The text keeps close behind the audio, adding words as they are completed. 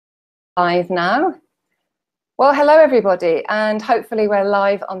Live now. Well, hello everybody, and hopefully we're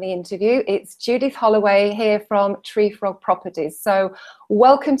live on the interview. It's Judith Holloway here from Tree Frog Properties. So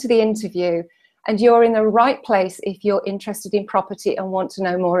welcome to the interview, and you're in the right place if you're interested in property and want to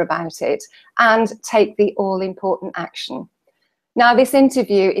know more about it and take the all-important action. Now, this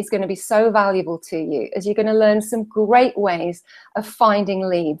interview is going to be so valuable to you as you're going to learn some great ways of finding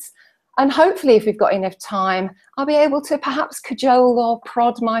leads. And hopefully, if we've got enough time, I'll be able to perhaps cajole or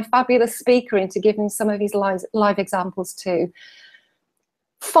prod my fabulous speaker into giving some of his live examples too.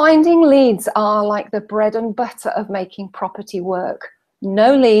 Finding leads are like the bread and butter of making property work.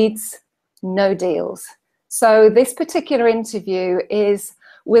 No leads, no deals. So this particular interview is,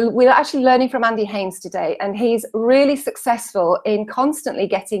 we're actually learning from Andy Haynes today, and he's really successful in constantly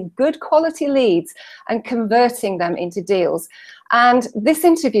getting good quality leads and converting them into deals. And this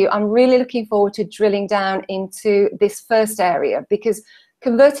interview, I'm really looking forward to drilling down into this first area, because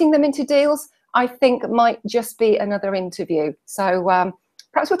converting them into deals, I think, might just be another interview. So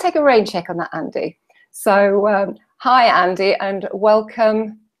perhaps we'll take a rain check on that, Andy. So hi, Andy, and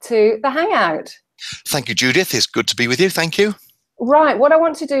welcome to the Hangout. Thank you, Judith. It's good to be with you. Thank you. Right, what I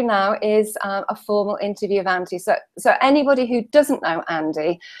want to do now is a formal interview of Andy. So anybody who doesn't know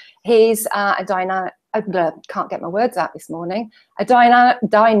Andy, he's a dynamic, can't get my words out this morning, a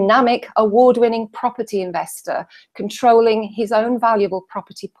dynamic award-winning property investor, controlling his own valuable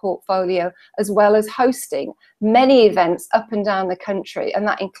property portfolio, as well as hosting many events up and down the country. And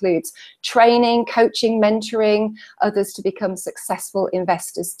that includes training, coaching, mentoring others to become successful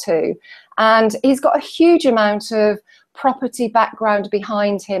investors too. And he's got a huge amount of property background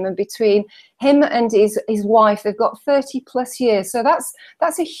behind him, and between him and his wife, they've got 30 plus years. So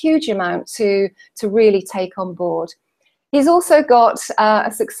that's a huge amount to really take on board. He's also got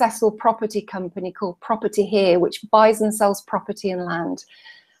a successful property company called Property Here, which buys and sells property and land.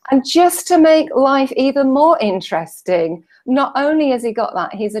 And just to make life even more interesting, not only has he got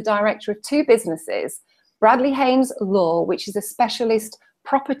that, he's a director of two businesses, Bradley Haynes Law, which is a specialist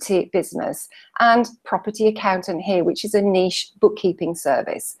property business, and Property Accountant Here, which is a niche bookkeeping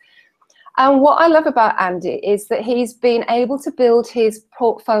service. And what I love about Andy is that he's been able to build his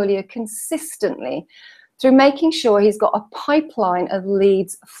portfolio consistently through making sure he's got a pipeline of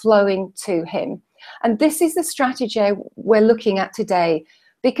leads flowing to him. And this is the strategy we're looking at today,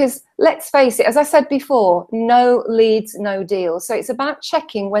 because let's face it, as I said before, no leads, no deals. So it's about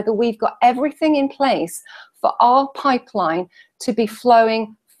checking whether we've got everything in place for our pipeline to be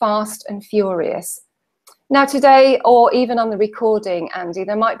flowing fast and furious. Now today, or even on the recording, Andy,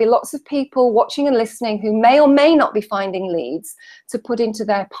 there might be lots of people watching and listening who may or may not be finding leads to put into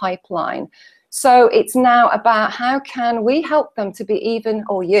their pipeline. So it's now about how can we help them to be even,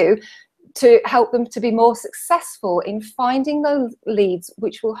 or you, to help them to be more successful in finding those leads,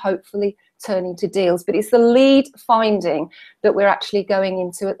 which will hopefully turn into deals. But it's the lead finding that we're actually going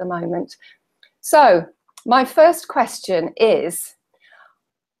into at the moment. So my first question is,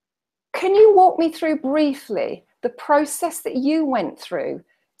 can you walk me through briefly the process that you went through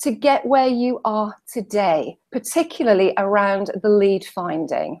to get where you are today, particularly around the lead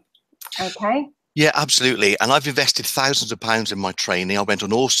finding? Okay. Yeah, absolutely. And I've invested thousands of pounds in my training. I went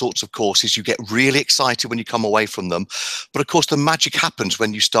on all sorts of courses. You get really excited when you come away from them. But of course, the magic happens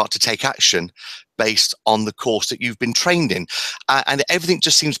when you start to take action based on the course that you've been trained in. And everything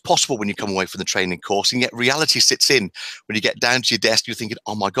just seems possible when you come away from the training course, and yet reality sits in when you get down to your desk. You're thinking,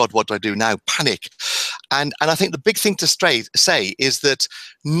 oh my God, what do I do now? Panic. And I think the big thing to say is that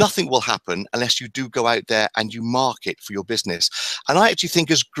nothing will happen unless you do go out there and you market for your business. And I actually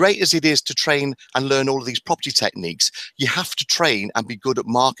think, as great as it is to train and learn all of these property techniques, you have to train and be good at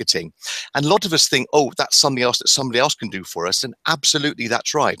marketing. And a lot of us think, oh, that's something else that somebody else can do for us. And absolutely,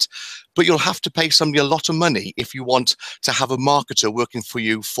 that's right. But you'll have to pay somebody a lot of money if you want to have a marketer working for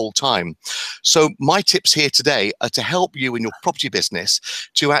you full time. So my tips here today are to help you in your property business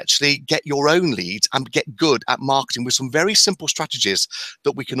to actually get your own leads and get good at marketing with some very simple strategies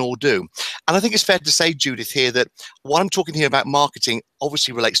that we can all do. And I think it's fair to say, Judith, here that what I'm talking here about marketing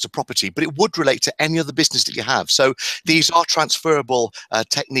obviously relates to property, but it would relate to any other business that you have. So these are transferable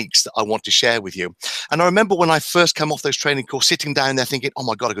techniques that I want to share with you. And I remember when I first came off those training courses, sitting down there thinking, oh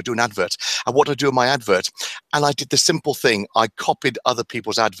my God, I could do an advert. And what do I do in my advert? And I did the simple thing. I copied other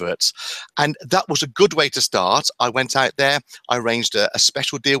people's adverts. And that was a good way to start. I went out there, I arranged a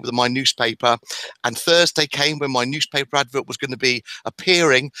special deal with my newspaper, and Thursday came when my newspaper advert was going to be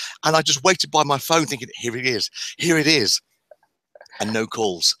appearing. And I just waited by my phone thinking, here it is, here it is. and no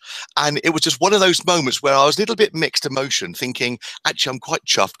calls. And it was just one of those moments where I was a little bit mixed emotion, thinking, actually, I'm quite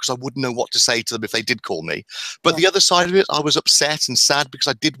chuffed because I wouldn't know what to say to them if they did call me. But the other side of it, I was upset and sad because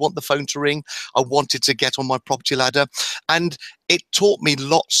I did want the phone to ring. I wanted to get on my property ladder. And it taught me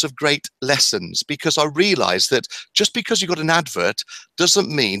lots of great lessons, because I realized that just because you got an advert doesn't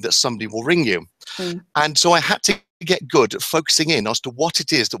mean that somebody will ring you. And so I had to get good at focusing in as to what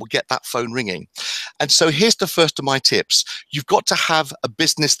it is that will get that phone ringing. And so here's the first of my tips. You've got to have a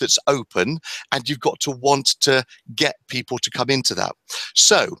business that's open, and you've got to want to get people to come into that.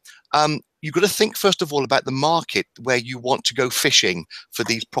 So you've got to think, first of all, about the market where you want to go fishing for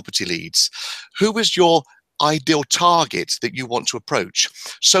these property leads. Who is your ideal target that you want to approach?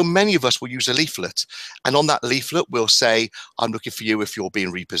 So many of us will use a leaflet, and on that leaflet we'll say, I'm looking for you if you're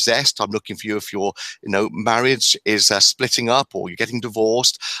being repossessed. I'm looking for you if your marriage is splitting up or you're getting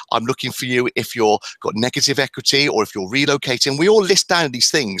divorced. I'm looking for you if you're got negative equity or if you're relocating. We all list down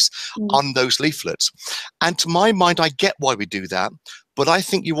these things on those leaflets, and to my mind, I get why we do that. But I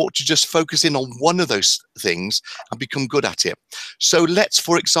think you ought to just focus in on one of those things and become good at it. So let's,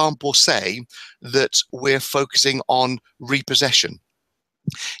 for example, say that we're focusing on repossession.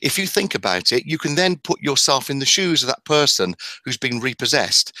 If you think about it, you can then put yourself in the shoes of that person who's been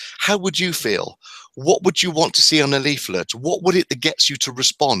repossessed. How would you feel? What would you want to see on a leaflet? What would it that gets you to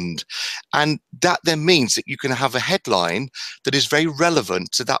respond? And that then means that you can have a headline that is very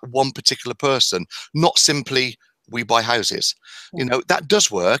relevant to that one particular person, not simply "we buy houses." That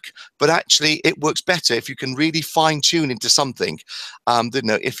does work, but actually it works better if you can really fine tune into something.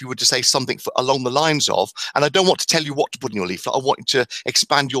 If you were to say something along the lines of, and I don't want to tell you what to put in your leaflet, I want you to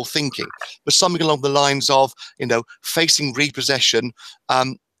expand your thinking, but something along the lines of, facing repossession,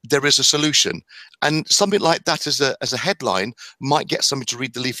 there is a solution. And something like that as a headline might get somebody to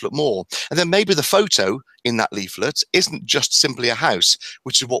read the leaflet more. And then maybe the photo in that leaflet isn't just simply a house,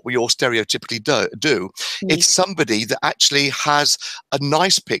 which is what we all stereotypically do. It's somebody that actually has a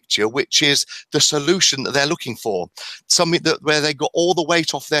nice picture, which is the solution that they're looking for. Something where they got all the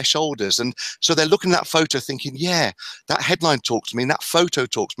weight off their shoulders. And so they're looking at that photo thinking, yeah, that headline talks to me and that photo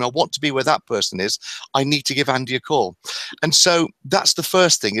talks to me. I want to be where that person is. I need to give Andy a call. And so that's the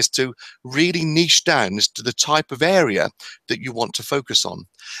first thing, is to really niche down as to the type of area that you want to focus on.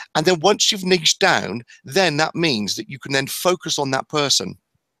 And then once you've niched down, then that means that you can then focus on that person.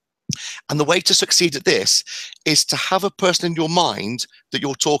 And the way to succeed at this is to have a person in your mind that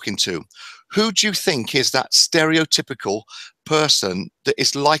you're talking to. Who do you think is that stereotypical person that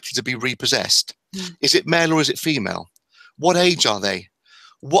is likely to be repossessed? Is it male or is it female? What age are they?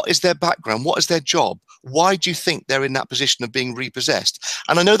 What is their background? What is their job? Why do you think they're in that position of being repossessed?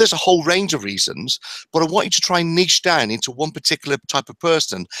 And I know there's a whole range of reasons, but I want you to try and niche down into one particular type of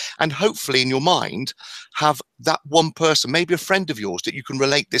person, and hopefully in your mind have that one person, maybe a friend of yours, that you can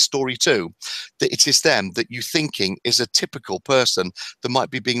relate this story to, that it is them that you're thinking is a typical person that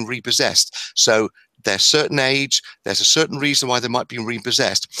might be being repossessed. So they're a certain age, there's a certain reason why they might be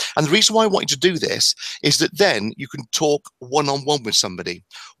repossessed. And the reason why I want you to do this is that then you can talk one-on-one with somebody.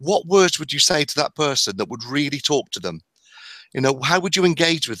 What words would you say to that person that would really talk to them? How would you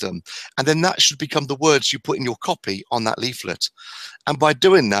engage with them? And then that should become the words you put in your copy on that leaflet. And by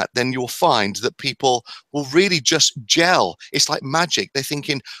doing that, then you'll find that people will really just gel. It's like magic. They're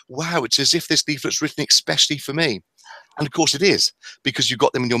thinking, wow, it's as if this leaflet's written especially for me. And of course it is, because you've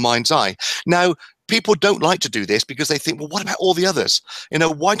got them in your mind's eye. Now, people don't like to do this because they think, well, what about all the others?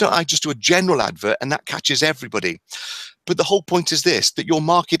 Why don't I just do a general advert and that catches everybody? But the whole point is this, that your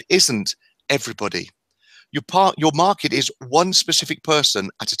market isn't everybody. Your market is one specific person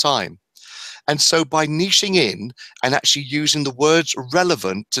at a time. And so by niching in and actually using the words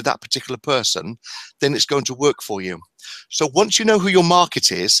relevant to that particular person, then it's going to work for you. So once you know who your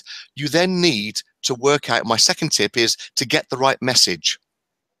market is, you then need to work out, my second tip is to get the right message.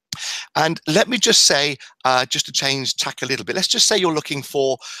 And let me just say, just to change tack a little bit, let's just say you're looking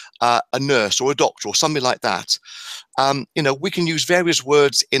for a nurse or a doctor or something like that. We can use various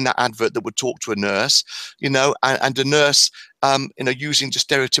words in that advert that would talk to a nurse, and a nurse, using just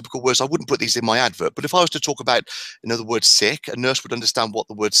stereotypical words. I wouldn't put these in my advert, but if I was to talk about, the word sick, a nurse would understand what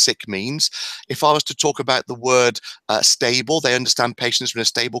the word sick means. If I was to talk about the word stable, they understand patients are in a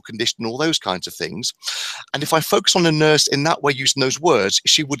stable condition, all those kinds of things. And if I focus on a nurse in that way, using those words,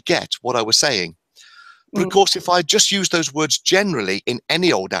 she would get what I was saying. But of course, if I just use those words generally in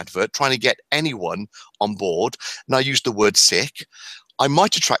any old advert, trying to get anyone on board, and I use the word sick, I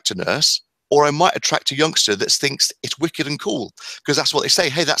might attract a nurse, or I might attract a youngster that thinks it's wicked and cool, because that's what they say.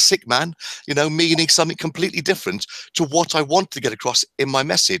 Hey, that's sick, man, meaning something completely different to what I want to get across in my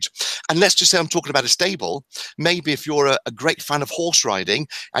message. And let's just say I'm talking about a stable. Maybe if you're a great fan of horse riding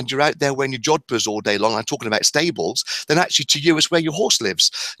and you're out there wearing your jodhpurs all day long, I'm talking about stables, then actually to you it's where your horse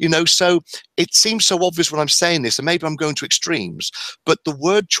lives. So it seems so obvious when I'm saying this, and maybe I'm going to extremes, but the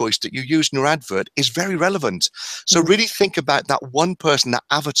word choice that you use in your advert is very relevant. So really think about that one person, that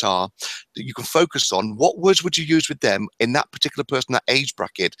avatar that you can focus on. What words would you use with them in that particular person, that age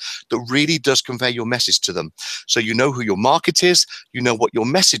bracket, that really does convey your message to them? So you know who your market is, you know what your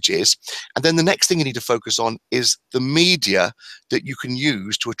message is, and then the next thing you need to focus on is the media that you can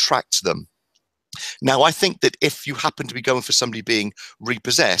use to attract them. Now, I think that if you happen to be going for somebody being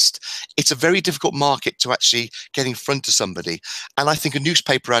repossessed, it's a very difficult market to actually get in front of somebody. And I think a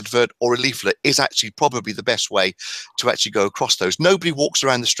newspaper advert or a leaflet is actually probably the best way to actually go across those. Nobody walks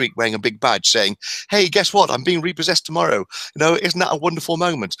around the street wearing a big badge saying, hey, guess what? I'm being repossessed tomorrow. Isn't that a wonderful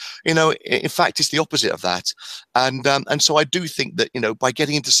moment? In fact, it's the opposite of that. And so I do think that, by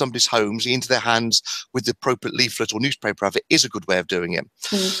getting into somebody's homes, into their hands with the appropriate leaflet or newspaper advert is a good way of doing it.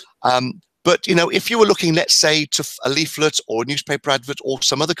 But, if you were looking, let's say, to a leaflet or a newspaper advert or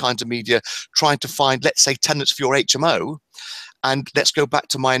some other kinds of media, trying to find, let's say, tenants for your HMO, and let's go back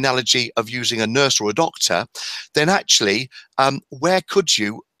to my analogy of using a nurse or a doctor, then actually, where could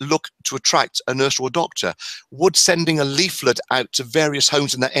you look to attract a nurse or a doctor? Would sending a leaflet out to various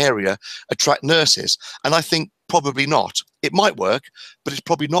homes in that area attract nurses? And I think probably not. It might work, but it's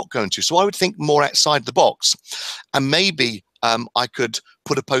probably not going to. So I would think more outside the box. And maybe I could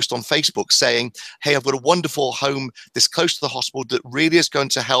put a post on Facebook saying, hey, I've got a wonderful home this close to the hospital that really is going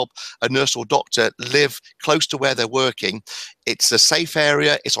to help a nurse or doctor live close to where they're working. It's a safe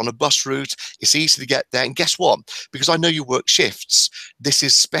area, it's on a bus route, it's easy to get there. And guess what? Because I know you work shifts, this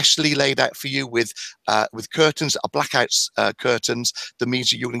is specially laid out for you with curtains, blackout curtains, that means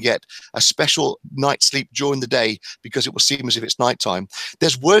that you're going to get a special night's sleep during the day because it will seem as if it's nighttime.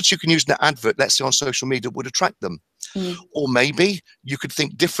 There's words you can use in an advert, let's say on social media, that would attract them. Or maybe you could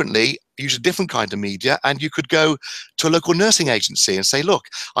think differently, use a different kind of media, and you could go to a local nursing agency and say, look,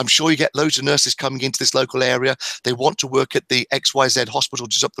 I'm sure you get loads of nurses coming into this local area. They want to work at the XYZ hospital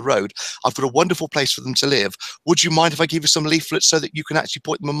just up the road. I've got a wonderful place for them to live. Would you mind if I give you some leaflets so that you can actually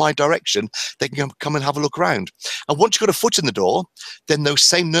point them in my direction? They can come and have a look around. And once you've got a foot in the door, then those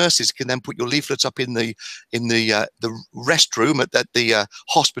same nurses can then put your leaflets up in the restroom at the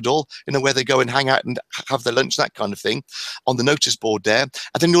hospital, where they go and hang out and have their lunch, that kind of thing, on the notice board there.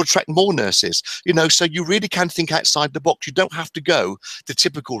 And then you'll attract more nurses, so you really can think outside the box. You don't have to go the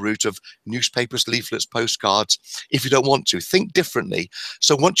typical route of newspapers, leaflets, postcards if you don't want to. Think differently.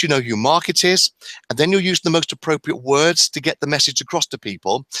 So once you know who your market is, and then you'll use the most appropriate words to get the message across to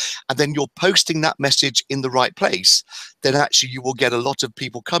people, and then you're posting that message in the right place, then actually you will get a lot of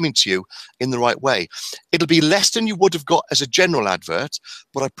people coming to you in the right way. It'll be less than you would have got as a general advert,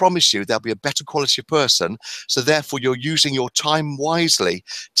 but I promise you there'll be a better quality of person. So therefore you're using your time wisely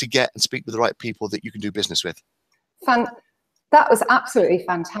to get and speak with the right people that you can do business with. That was absolutely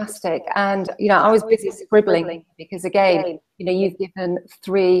fantastic. And, I was busy scribbling because, again, you've given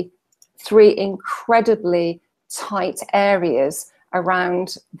three incredibly tight areas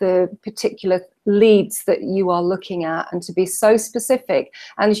around the particular leads that you are looking at, and to be so specific.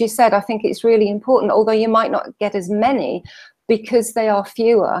 And as you said, I think it's really important, although you might not get as many, because they are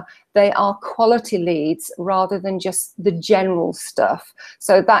fewer, they are quality leads rather than just the general stuff.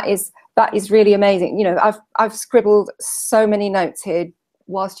 So that is really amazing. I've scribbled so many notes here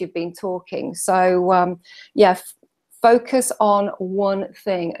whilst you've been talking. So focus on one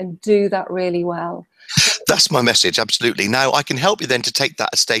thing and do that really well. That's my message, absolutely. Now, I can help you then to take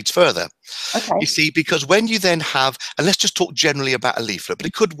that a stage further. Okay. You see, because when you then have, and let's just talk generally about a leaflet, but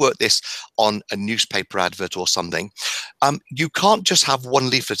it could work this on a newspaper advert or something. You can't just have one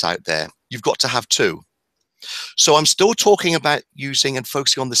leaflet out there. You've got to have two. So I'm still talking about using and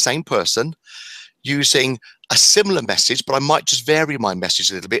focusing on the same person, using a similar message, but I might just vary my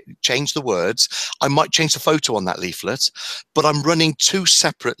message a little bit, change the words. I might change the photo on that leaflet, but I'm running two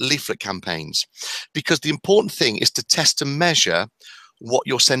separate leaflet campaigns, because the important thing is to test and measure what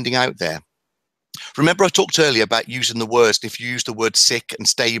you're sending out there. Remember I talked earlier about using the words, and if you use the word sick and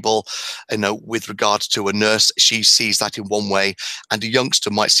stable, with regards to a nurse, she sees that in one way, and a youngster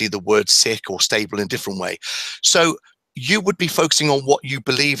might see the word sick or stable in a different way. So you would be focusing on what you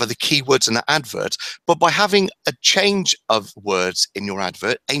believe are the keywords in the advert, but by having a change of words in your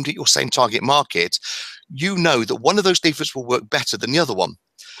advert aimed at your same target market, you know that one of those leaflets will work better than the other one.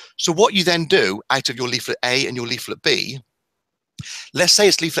 So what you then do out of your leaflet A and your leaflet B, let's say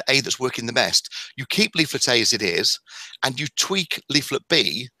it's leaflet A that's working the best. You keep leaflet A as it is, and you tweak leaflet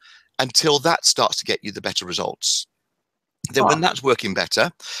B until that starts to get you the better results. Then when that's working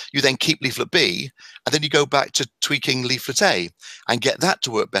better, you then keep leaflet B, and then you go back to tweaking leaflet A and get that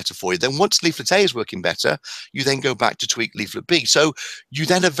to work better for you. Then once leaflet A is working better, you then go back to tweak leaflet B. So you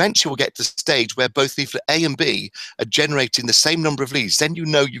then eventually will get to the stage where both leaflet A and B are generating the same number of leads. Then you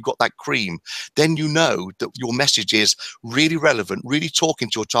know you've got that cream. Then you know that your message is really relevant, really talking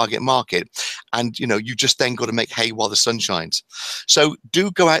to your target market. And you just then got to make hay while the sun shines. So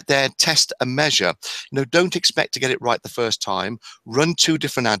do go out there, test and measure. Don't expect to get it right the first time. Run 2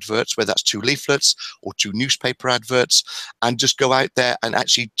 different adverts, whether that's 2 leaflets or 2 newspaper adverts, and just go out there and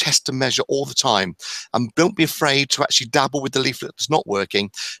actually test and measure all the time. And don't be afraid to actually dabble with the leaflet that's not working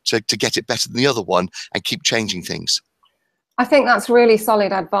to get it better than the other one, and keep changing things. I think that's really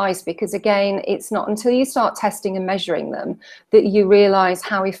solid advice, because again, it's not until you start testing and measuring them that you realize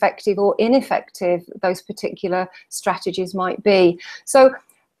how effective or ineffective those particular strategies might be. So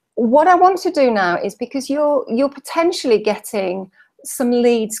what I want to do now is, because you're potentially getting some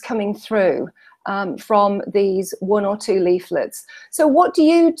leads coming through from these 1 or 2 leaflets. So what do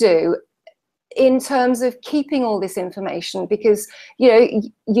you do in terms of keeping all this information? Because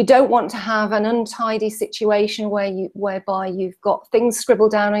you don't want to have an untidy situation whereby you've got things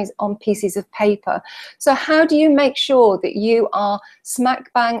scribbled down on pieces of paper. So how do you make sure that you are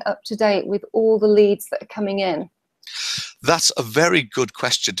smack bang up to date with all the leads that are coming in? That's a very good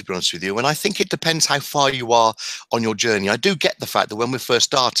question, to be honest with you. And I think it depends how far you are on your journey. I do get the fact that when we're first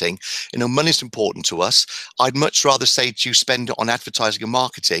starting, money's important to us. I'd much rather say to you, spend it on advertising and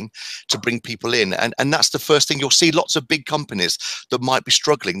marketing to bring people in. And that's the first thing you'll see. Lots of big companies that might be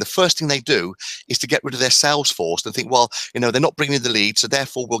struggling, the first thing they do is to get rid of their sales force and think, well, they're not bringing in the leads, so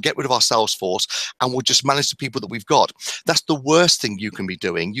therefore we'll get rid of our sales force and we'll just manage the people that we've got. That's the worst thing you can be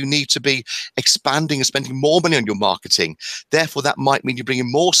doing. You need to be expanding and spending more money on your marketing. Therefore, that might mean you bring in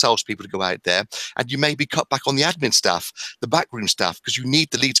more salespeople to go out there, and you maybe cut back on the admin staff, the backroom staff, because you need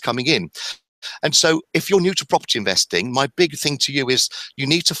the leads coming in. And so if you're new to property investing, my big thing to you is you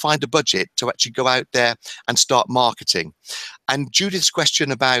need to find a budget to actually go out there and start marketing. And Judith's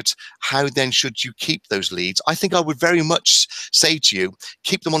question about how then should you keep those leads, I think I would very much say to you,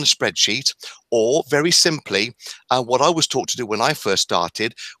 keep them on a spreadsheet, or very simply, what I was taught to do when I first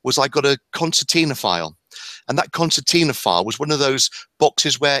started was I got a concertina file. And that concertina file was one of those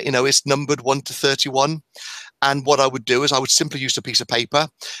boxes where, it's numbered 1 to 31. And what I would do is I would simply use a piece of paper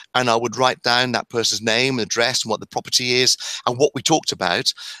and I would write down that person's name and address and what the property is and what we talked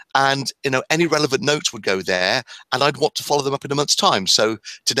about. And, any relevant notes would go there, and I'd want to follow them up in a month's time. So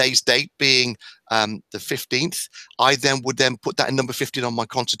today's date being the 15th, I then would put that in number 15 on my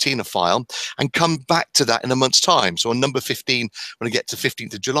concertina file and come back to that in a month's time. So on number 15, when I get to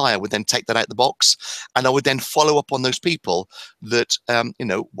 15th of July, I would then take that out of the box, and I would then follow up on those people that,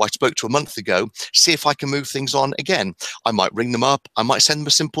 I spoke to a month ago, see if I can move things on again. I might ring them up. I might send them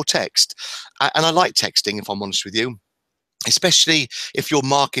a simple text. And I like texting, if I'm honest with you, especially if your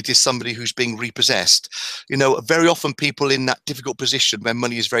market is somebody who's being repossessed. Very often people in that difficult position when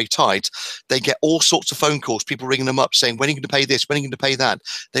money is very tight, they get all sorts of phone calls, people ringing them up saying, when are you going to pay this? When are you going to pay that?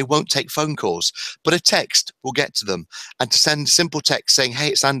 They won't take phone calls, but a text will get to them. And to send a simple text saying, hey,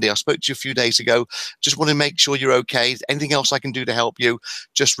 it's Andy, I spoke to you a few days ago. Just want to make sure you're okay. Anything else I can do to help you?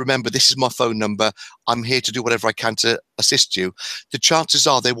 Just remember, this is my phone number. I'm here to do whatever I can to assist you. The chances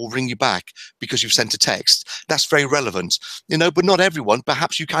are they will ring you back because you've sent a text. That's very relevant. But not everyone.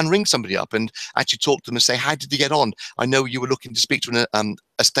 Perhaps you can ring somebody up and actually talk to them and say, how did you get on? I know you were looking to speak to an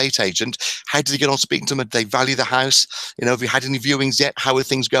estate agent. How did you get on speaking to them? Did they value the house? Have you had any viewings yet? How are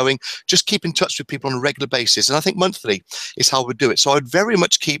things going? Just keep in touch with people on a regular basis. And I think monthly is how we do it. So I'd very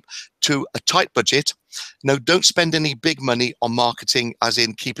much keep to a tight budget. Don't spend any big money on marketing, as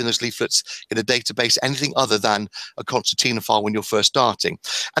in keeping those leaflets in a database, anything other than a concertina file when you're first starting.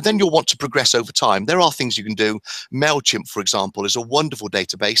 And then you'll want to progress over time. There are things you can do. MailChimp, for example, is a wonderful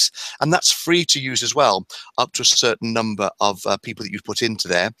database, and that's free to use as well, up to a certain number of people that you put into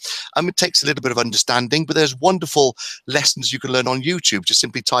there. It takes a little bit of understanding, but there's wonderful lessons you can learn on YouTube. Just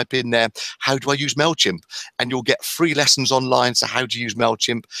simply type in there, how do I use MailChimp? And you'll get free lessons online. So how do you use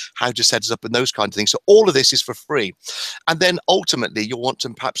MailChimp? How to set it up and those kinds of things. So all of this is for free. And then ultimately you'll want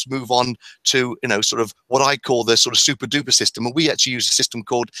to perhaps move on to, sort of what I call the sort of super duper system. And we actually use a system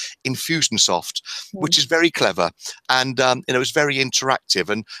called Infusionsoft, which is very clever. And, it's very interactive.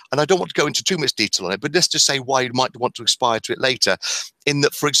 And I don't want to go into too much detail on it, but let's just say why you might want to aspire to it later. In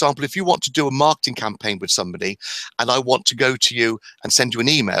that, for example, if you want to do a marketing campaign with somebody and I want to go to you and send you an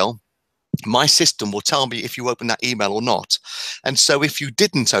email, my system will tell me if you open that email or not. And so if you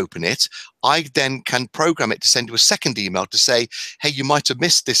didn't open it, I then can program it to send you a second email to say, hey, you might have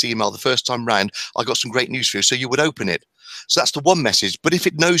missed this email the first time round. I got some great news for you. So you would open it. So that's the one message. But if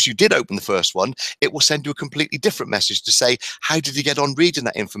it knows you did open the first one, it will send you a completely different message to say, how did you get on reading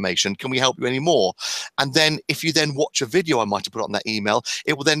that information? Can we help you anymore? And then if you then watch a video I might have put on that email,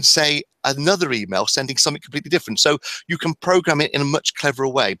 it will then say another email sending something completely different. So you can program it in a much cleverer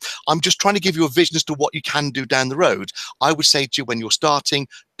way. I'm just trying to give you a vision as to what you can do down the road. I would say to you, when you're starting,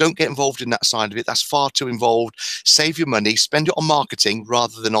 don't get involved in that side of it. That's far too involved. Save your money, spend it on marketing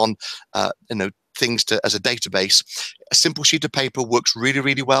rather than on, things as a database. A simple sheet of paper works really,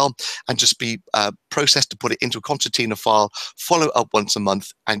 really well, and just be processed to put it into a concertina file, follow up once a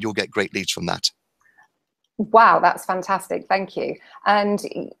month, and you'll get great leads from that. Wow, that's fantastic. Thank you. And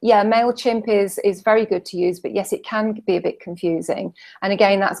yeah, MailChimp is very good to use, but yes, it can be a bit confusing. And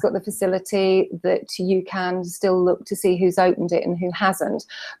again, that's got the facility that you can still look to see who's opened it and who hasn't.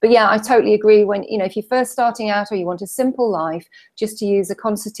 But yeah, I totally agree. When, if you're first starting out or you want a simple life, just to use a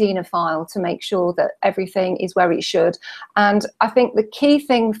concertina file to make sure that everything is where it should. And I think the key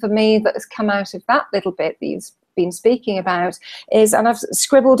thing for me that has come out of that little bit that you've been speaking about is, and I've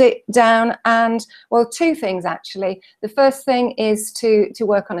scribbled it down, and well, two things actually. The first thing is to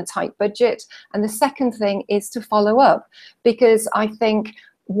work on a tight budget, and the second thing is to follow up, because I think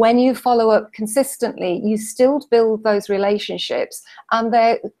when you follow up consistently, you still build those relationships, and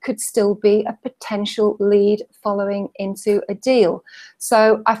there could still be a potential lead following into a deal.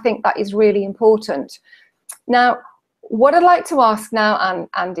 So I think that is really important. Now, what I'd like to ask now,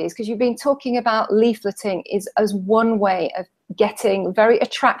 Andy, is because you've been talking about leafleting as one way of getting very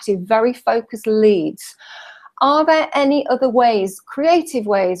attractive, very focused leads. Are there any other ways, creative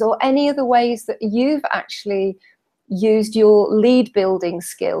ways, or any other ways that you've actually used your lead building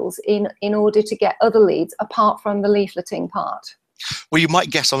skills in order to get other leads apart from the leafleting part? Well, you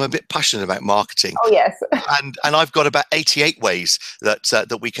might guess I'm a bit passionate about marketing. Oh, yes. and I've got about 88 ways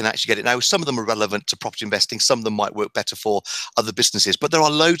that we can actually get it. Now, some of them are relevant to property investing. Some of them might work better for other businesses. But there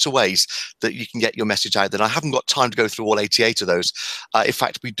are loads of ways that you can get your message out there. I haven't got time to go through all 88 of those. In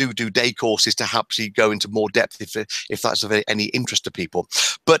fact, we do day courses to help you go into more depth if that's of any interest to people.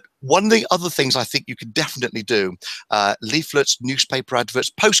 But one of the other things I think you can definitely do, leaflets, newspaper adverts,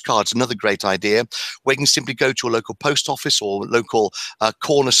 postcards, another great idea, where you can simply go to a local post office or local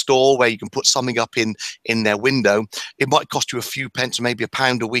corner store where you can put something up in their window. It might cost you a few pence, maybe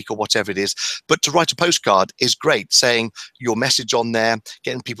 £1 a week or whatever it is, but to write a postcard is great, saying your message on there,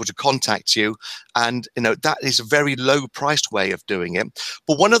 getting people to contact you, and that is a very low priced way of doing it.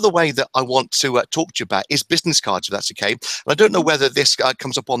 But one other way that I want to talk to you about is business cards, if that's okay. And I don't know whether this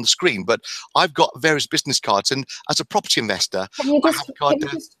comes up on the screen, but I've got various business cards, and as a property investor,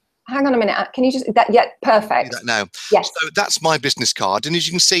 hang on a minute. Can you just yeah, perfect. Do that now. Yes. So that's my business card, and as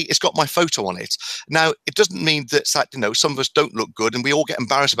you can see, it's got my photo on it. Now, it doesn't mean that some of us don't look good, and we all get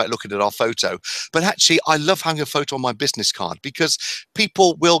embarrassed about looking at our photo. But actually, I love having a photo on my business card because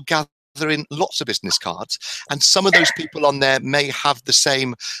people will gather in lots of business cards, and some of those people on there may have the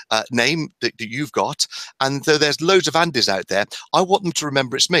same name that you've got, and though there's loads of Andys out there, I want them to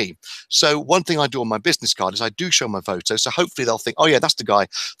remember it's me. So one thing I do on my business card is I do show my photo, so hopefully they'll think, oh yeah, that's the guy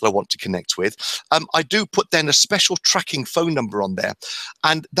that I want to connect with. I do put then a special tracking phone number on there,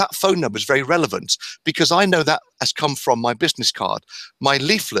 and that phone number is very relevant because I know that has come from my business card. My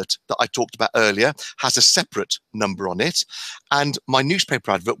leaflet that I talked about earlier has a separate number on it, and my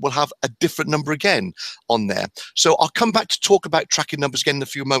newspaper advert will have a different number again on there. So I'll come back to talk about tracking numbers again in a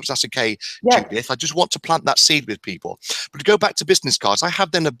few moments. That's okay, yeah. Judith. I just want to plant that seed with people. But to go back to business cards, I have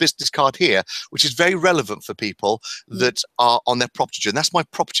then a business card here, which is very relevant for people that are on their property journey. That's my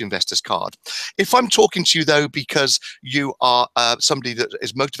property investor's card. If I'm talking to you, though, because you are somebody that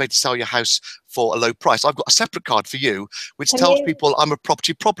is motivated to sell your house for a low price, I've got a separate card for you, which tells people I'm a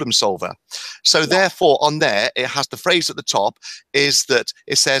property problem solver. So therefore, on there, it has the phrase at the top is that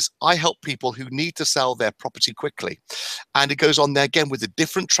it says, I help people who need to sell their property quickly. And it goes on there again with a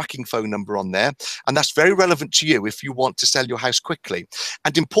different tracking phone number on there. And that's very relevant to you if you want to sell your house quickly.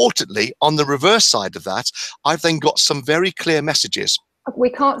 And importantly, on the reverse side of that, I've then got some very clear messages. I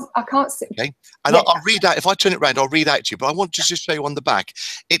can't see. Okay, and I'll read out, if I turn it around, I'll read out to you, but I want to just show you on the back.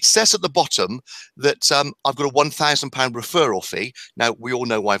 It says at the bottom that I've got a £1,000 referral fee. Now, we all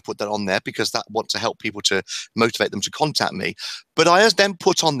know why I've put that on there, because I want to help people to motivate them to contact me. But I has then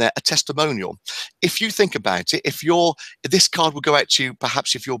put on there a testimonial. If you think about it, this card will go out to you,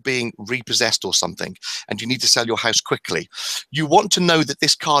 perhaps if you're being repossessed or something, and you need to sell your house quickly. You want to know that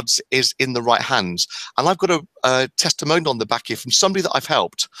this card is in the right hands. And I've got a testimonial on the back here from somebody that I've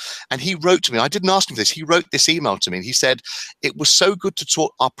helped. And he wrote to me, I didn't ask him this, he wrote this email to me, and he said, it was so good to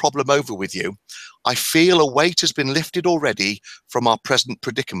talk our problem over with you. I feel a weight has been lifted already from our present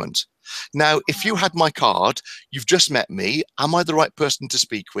predicament. Now, if you had my card, you've just met me. Am I the right person to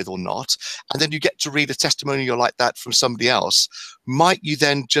speak with or not? And then you get to read a testimonial like that from somebody else. Might you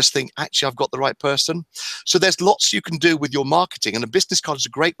then just think, actually, I've got the right person? So there's lots you can do with your marketing, and a business card is a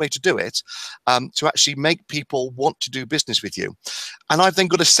great way to do it, to actually make people want to do business with you. And I've then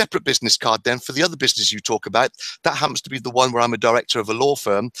got a separate business card then for the other business you talk about. That happens to be the one where I'm a director of a law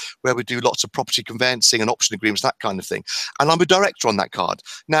firm where we do lots of property conveyancing and option agreements, that kind of thing. And I'm a director on that card.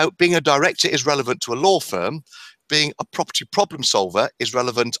 Now, being a director is relevant to a law firm. Being a property problem solver is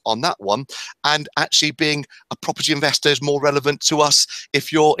relevant on that one. And actually being a property investor is more relevant to us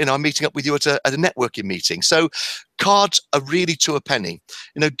if you're, meeting up with you at a networking meeting. So cards are really to a penny.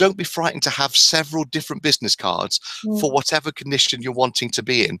 Don't be frightened to have several different business cards for whatever condition you're wanting to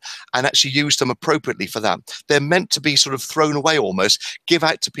be in, and actually use them appropriately for that. They're meant to be sort of thrown away almost, give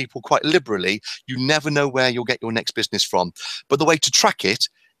out to people quite liberally. You never know where you'll get your next business from. But the way to track it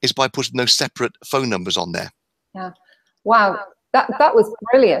is by putting those separate phone numbers on there. Yeah. Wow. That was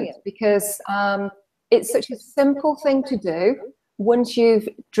brilliant, because it's such a simple thing to do once you've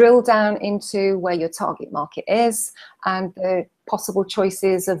drilled down into where your target market is and the possible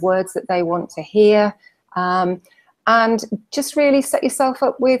choices of words that they want to hear. And just really set yourself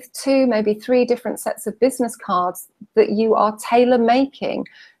up with 2, maybe 3 different sets of business cards that you are tailor making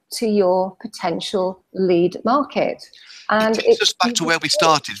to your potential lead market. And it takes us back to where we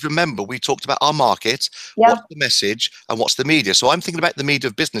started. Remember, we talked about our market, what's the message, and what's the media. So I'm thinking about the media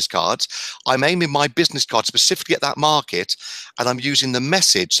of business cards. I'm aiming my business card specifically at that market, and I'm using the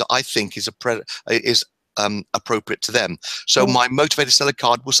message that I think is appropriate to them. So my motivated seller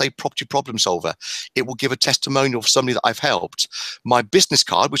card will say property problem solver. It will give a testimonial for somebody that I've helped. My business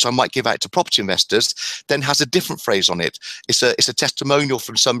card, which I might give out to property investors, then has a different phrase on it. It's a testimonial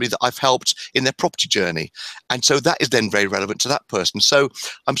from somebody that I've helped in their property journey. And so that is then very relevant to that person. So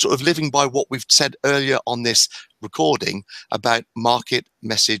I'm sort of living by what we've said earlier on this recording about market,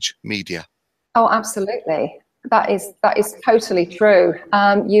 message, media. Oh, absolutely. That is totally true.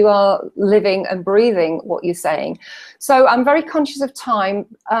 You are living and breathing what you're saying. So I'm very conscious of time.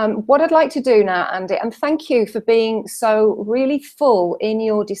 What I'd like to do now, Andy, and thank you for being so really full in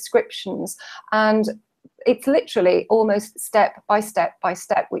your descriptions. And it's literally almost step by step by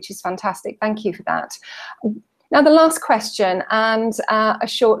step, which is fantastic. Thank you for that. Now, the last question, and a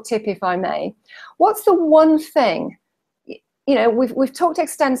short tip, if I may. What's the one thing? We've talked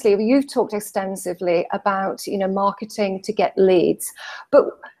extensively, you've talked extensively about, marketing to get leads, but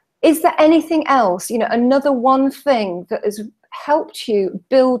is there anything else, another one thing that has helped you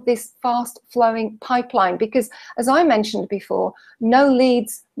build this fast flowing pipeline? Because as I mentioned before, no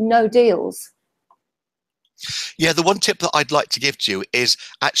leads, no deals. Yeah, the one tip that I'd like to give to you is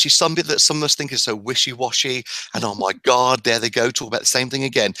actually something that some of us think is so wishy-washy, and oh my God, there they go, talk about the same thing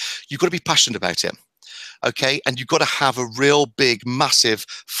again. You've got to be passionate about it. Okay, and you've got to have a real big, massive,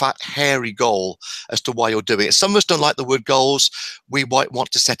 fat, hairy goal as to why you're doing it. Some of us don't like the word goals. We might want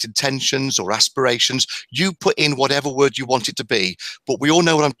to set intentions or aspirations. You put in whatever word you want it to be, but we all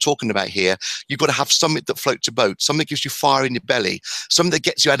know what I'm talking about here. You've got to have something that floats your boat, something that gives you fire in your belly, something that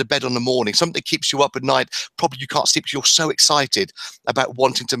gets you out of bed in the morning, something that keeps you up at night. Probably you can't sleep because you're so excited about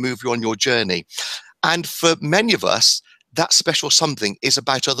wanting to move you on your journey. And for many of us, that special something is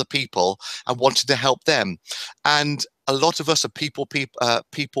about other people and wanting to help them. And a lot of us are people.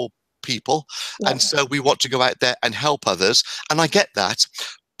 And so we want to go out there and help others. And I get that.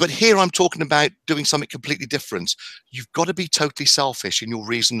 But here I'm talking about doing something completely different. You've got to be totally selfish in your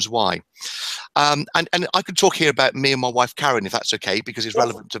reasons why. And I could talk here about me and my wife, Karen, if that's okay, because it's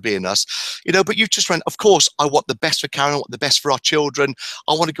relevant to being us. But you just ran, of course, I want the best for Karen. I want the best for our children.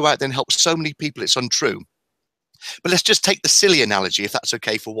 I want to go out there and help so many people. It's untrue. But let's just take the silly analogy, if that's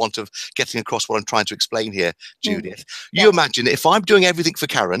okay, for want of getting across what I'm trying to explain here, Judith. You imagine if I'm doing everything for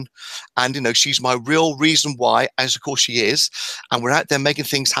Karen, and she's my real reason why, as of course she is, and we're out there making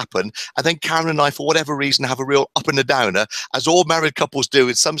things happen, and then Karen and I, for whatever reason, have a real up and a downer, as all married couples do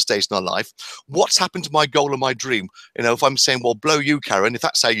at some stage in our life. What's happened to my goal and my dream? If I'm saying, well, blow you, Karen, if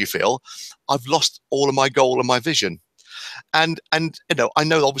that's how you feel, I've lost all of my goal and my vision. And I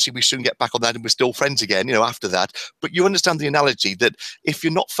know obviously we soon get back on that and we're still friends again, after that. But you understand the analogy that if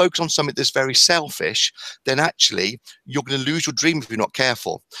you're not focused on something that's very selfish, then actually you're going to lose your dream if you're not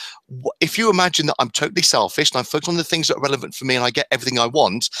careful. If you imagine that I'm totally selfish and I'm focused on the things that are relevant for me and I get everything I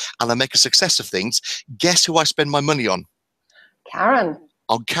want and I make a success of things, guess who I spend my money on? Karen.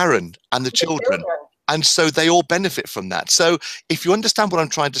 On Karen and the children. And so they all benefit from that. So if you understand what I'm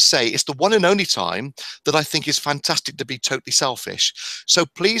trying to say, it's the one and only time that I think is fantastic to be totally selfish. So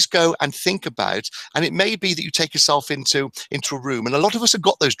please go and think about, and it may be that you take yourself into a room, and a lot of us have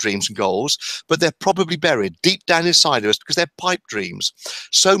got those dreams and goals, but they're probably buried deep down inside of us because they're pipe dreams.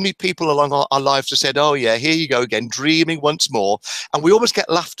 So many people along our lives have said, oh yeah, here you go again, dreaming once more. And we almost get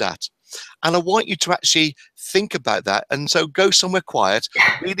laughed at. And I want you to actually think about that. And so go somewhere quiet,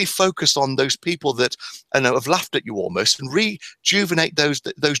 really focus on those people that have laughed at you almost, and rejuvenate those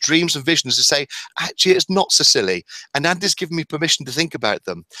dreams and visions to say, actually, it's not so silly. And Andy's given me permission to think about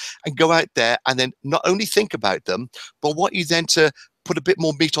them, and go out there and then not only think about them, but what you then to put a bit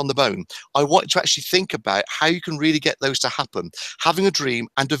more meat on the bone. I want you to actually think about how you can really get those to happen. Having a dream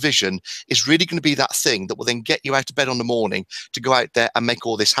and a vision is really going to be that thing that will then get you out of bed on the morning to go out there and make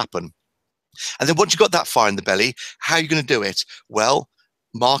all this happen. And then once you've got that fire in the belly, how are you going to do it? Well,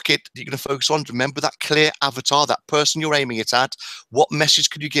 market you're going to focus on. Remember that clear avatar, that person you're aiming it at. What message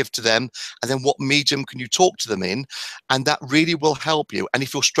can you give to them? And then what medium can you talk to them in? And that really will help you. And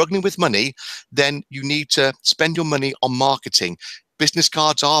if you're struggling with money, then you need to spend your money on marketing. Business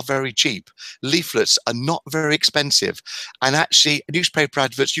cards are very cheap. Leaflets are not very expensive. And actually, newspaper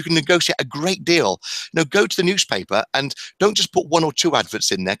adverts, you can negotiate a great deal. Go to the newspaper and don't just put 1 or 2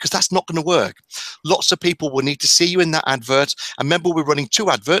 adverts in there, because that's not going to work. Lots of people will need to see you in that advert. And remember, we're running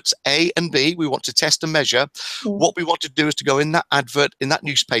 2 adverts, A and B. We want to test and measure. What we want to do is to go in that advert, in that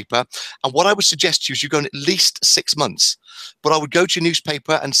newspaper. And what I would suggest to you is you go in at least 6 months. But I would go to your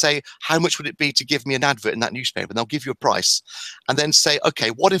newspaper and say, how much would it be to give me an advert in that newspaper? And they'll give you a price. And then say, okay,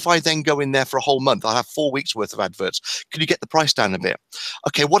 what if I then go in there for a whole month? I'll have 4 weeks worth of adverts. Can you get the price down a bit?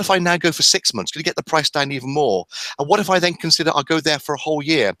 Okay, what if I now go for 6 months? Can you get the price down even more? And what if I then consider I'll go there for a whole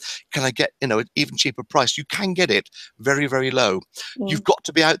year? Can I get, an even cheaper price? You can get it very, very low. You've got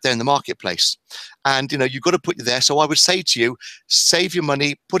to be out there in the marketplace. And, you've got to put you there. So I would say to you, save your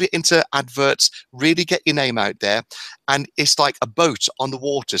money, put it into adverts, really get your name out there. And it's like a boat on the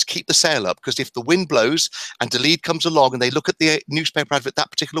waters. Keep the sail up, because if the wind blows and the lead comes along and they look at the newspaper advert that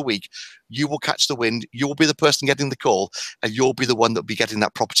particular week, you will catch the wind. You will be the person getting the call, and you'll be the one that will be getting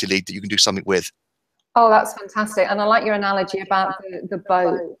that property lead that you can do something with. Oh, that's fantastic. And I like your analogy about the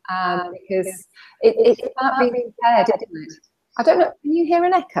boat, because it's about being prepared, isn't it? I don't know, can you hear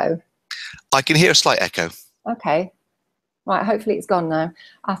an echo? I can hear a slight echo. Okay. Right, hopefully it's gone now.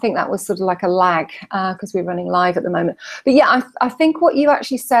 I think that was sort of like a lag, because we're running live at the moment. But yeah, I think what you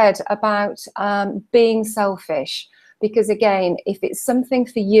actually said about being selfish, because again, if it's something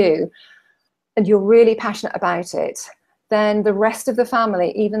for you and you're really passionate about it, then the rest of the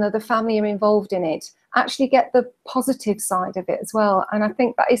family, even though the family are involved in it, actually get the positive side of it as well. And I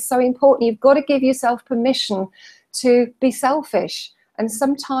think that is so important. You've got to give yourself permission to be selfish. And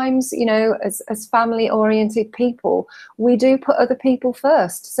sometimes, as family-oriented people, we do put other people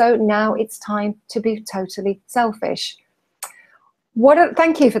first. So now it's time to be totally selfish.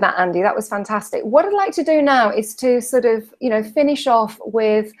 Thank you for that, Andy. That was fantastic. What I'd like to do now is to sort of, finish off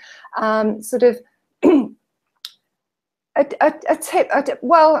with sort of a tip.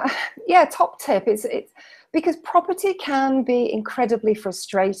 Top tip. It's because property can be incredibly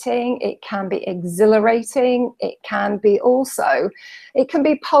frustrating. It can be exhilarating. It can be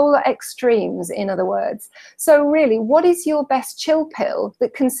polar extremes, in other words. So really, what is your best chill pill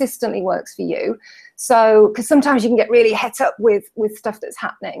that consistently works for you? So, because sometimes you can get really het up with stuff that's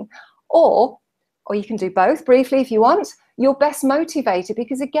happening, or you can do both briefly if you want. Your best motivator,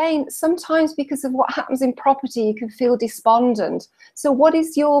 because again, sometimes because of what happens in property, you can feel despondent. So what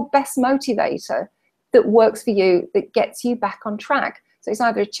is your best motivator that works for you, that gets you back on track? So it's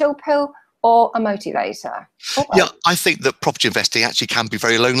either a chill pill or a motivator. Yeah, I think that property investing actually can be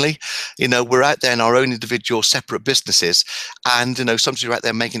very lonely. We're out there in our own individual separate businesses, and sometimes you're out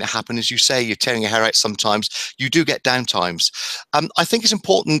there making it happen. As you say, you're tearing your hair out sometimes. You do get down times. I think it's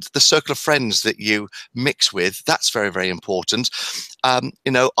important, the circle of friends that you mix with, that's very, very important.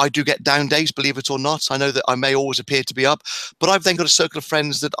 I do get down days, believe it or not. I know that I may always appear to be up, but I've then got a circle of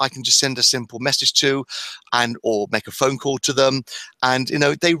friends that I can just send a simple message to, or make a phone call to them. And,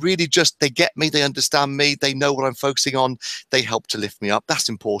 they really they get me, they understand me, they know what I'm focusing on, they help to lift me up. That's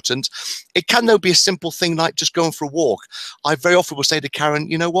important. It can, though, be a simple thing like just going for a walk. I very often will say to Karen,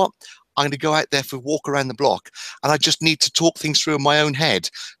 you know what? I'm going to go out there for a walk around the block, and I just need to talk things through in my own head,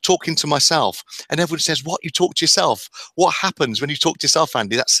 talking to myself. And everyone says, what, you talk to yourself? What happens when you talk to yourself,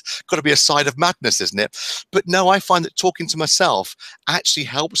 Andy? That's got to be a side of madness, isn't it? But no, I find that talking to myself actually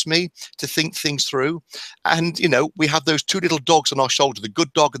helps me to think things through. And, we have those 2 little dogs on our shoulder, the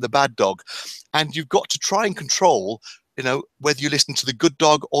good dog and the bad dog. And you've got to try and control whether you listen to the good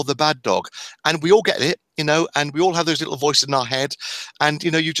dog or the bad dog. And we all get it, and we all have those little voices in our head. And,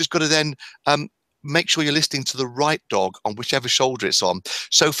 you've just got to then make sure you're listening to the right dog on whichever shoulder it's on.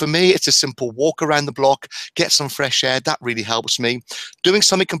 So for me, it's a simple walk around the block, get some fresh air. That really helps me. Doing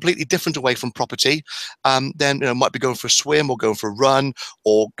something completely different away from property, then might be going for a swim or going for a run,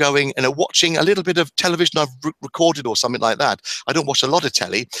 or going watching a little bit of television I've recorded or something like that. I don't watch a lot of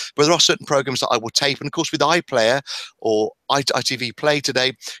telly, but there are certain programs that I will tape. And of course, with iPlayer or ITV Play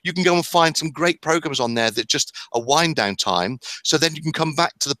today, you can go and find some great programs on there that just a wind down time. So then you can come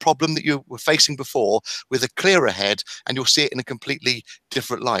back to the problem that you were facing before with a clearer head, and you'll see it in a completely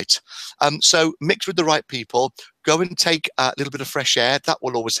different light. So mix with the right people, go and take a little bit of fresh air. That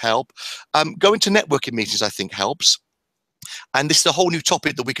will always help. Going to networking meetings, I think, helps. And this is a whole new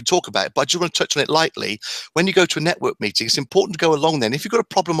topic that we could talk about, but I just want to touch on it lightly. When you go to a network meeting, it's important to go along then. If you've got a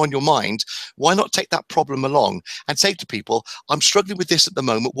problem on your mind, why not take that problem along and say to people, I'm struggling with this at the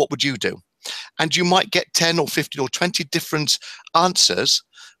moment, what would you do? And you might get 10 or 15 or 20 different answers,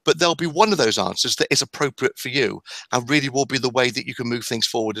 but there'll be one of those answers that is appropriate for you and really will be the way that you can move things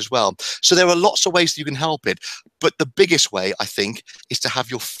forward as well. So there are lots of ways that you can help it. But the biggest way, I think, is to have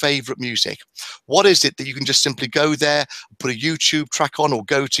your favorite music. What is it that you can just simply go there, put a YouTube track on, or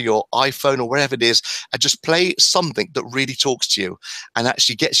go to your iPhone or wherever it is, and just play something that really talks to you and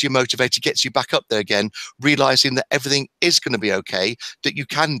actually gets you motivated, gets you back up there again, realizing that everything is going to be okay, that you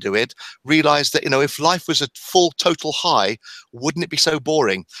can do it. Realize that, if life was a full total high, wouldn't it be so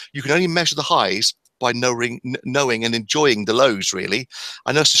boring? You can only measure the highs by knowing and enjoying the lows, really.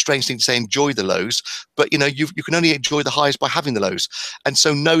 I know it's a strange thing to say, enjoy the lows, but you can only enjoy the highs by having the lows. And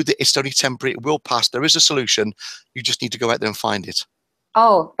so know that it's only temporary, it will pass. There is a solution. You just need to go out there and find it.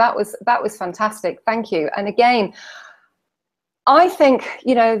 Oh, that was fantastic. Thank you. And again, I think,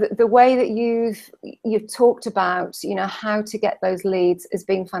 the way that you've talked about, how to get those leads has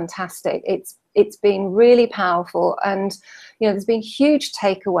been fantastic. It's been really powerful, and, there's been huge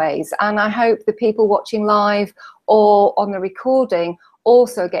takeaways. And I hope the people watching live or on the recording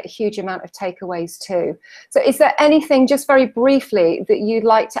also get a huge amount of takeaways too. So is there anything, just very briefly, that you'd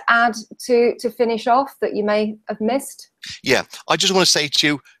like to add to finish off that you may have missed? Yeah, I just want to say to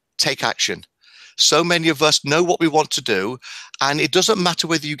you, take action. So many of us know what we want to do, and it doesn't matter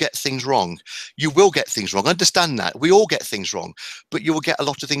whether you get things wrong. You will get things wrong. Understand that. We all get things wrong, but you will get a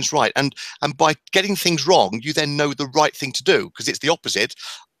lot of things right. And by getting things wrong, you then know the right thing to do, because it's the opposite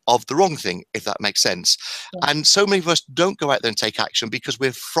of the wrong thing, if that makes sense. Yeah. And so many of us don't go out there and take action because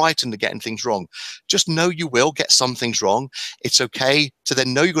we're frightened of getting things wrong. Just know you will get some things wrong. It's okay to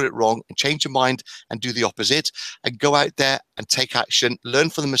then know you got it wrong and change your mind and do the opposite, and go out there and take action,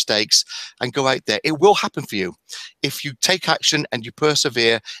 learn from the mistakes, and go out there. It will happen for you. If you take action and you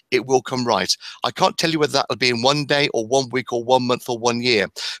persevere, it will come right. I can't tell you whether that'll be in 1 day or 1 week or 1 month or 1 year,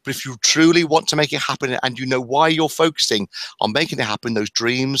 but if you truly want to make it happen and you know why you're focusing on making it happen, those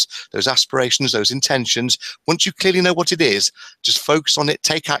dreams, those aspirations, those intentions, once you clearly know what it is, just focus on it,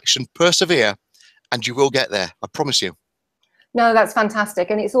 take action, persevere, and you will get there. I promise you. No, that's fantastic.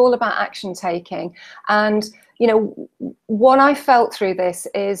 And it's all about action taking. And, what I felt through this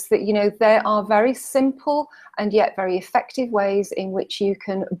is that, there are very simple and yet very effective ways in which you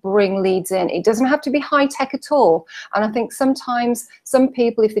can bring leads in. It doesn't have to be high tech at all. And I think sometimes some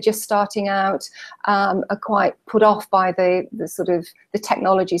people, if they're just starting out, are quite put off by the sort of the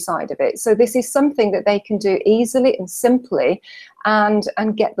technology side of it. So this is something that they can do easily and simply and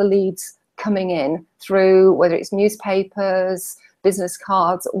get the leads coming in through, whether it's newspapers, business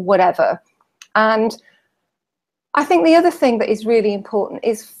cards, whatever. And I think the other thing that is really important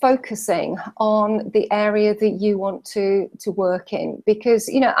is focusing on the area that you want to work in, because,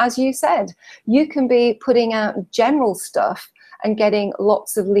 as you said, you can be putting out general stuff and getting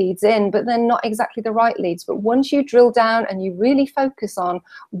lots of leads in, but they're not exactly the right leads. But once you drill down and you really focus on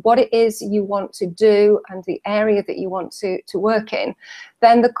what it is you want to do and the area that you want to work in,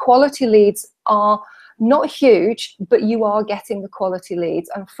 then the quality leads are not huge, but you are getting the quality leads,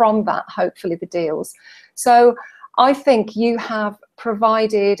 and from that, hopefully, the deals. So I think you have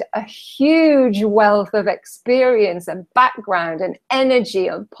provided a huge wealth of experience and background and energy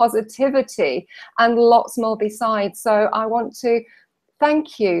and positivity and lots more besides. So I want to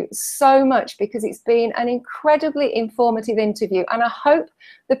thank you so much, because it's been an incredibly informative interview. And I hope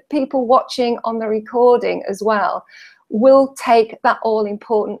the people watching on the recording as well will take that all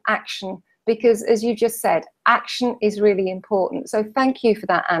important action, because as you just said, action is really important. So thank you for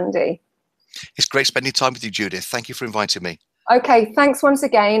that, Andy. It's great spending time with you, Judith. Thank you for inviting me. Okay, thanks once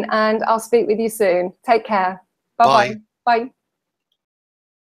again, and I'll speak with you soon. Take care. Bye-bye. Bye.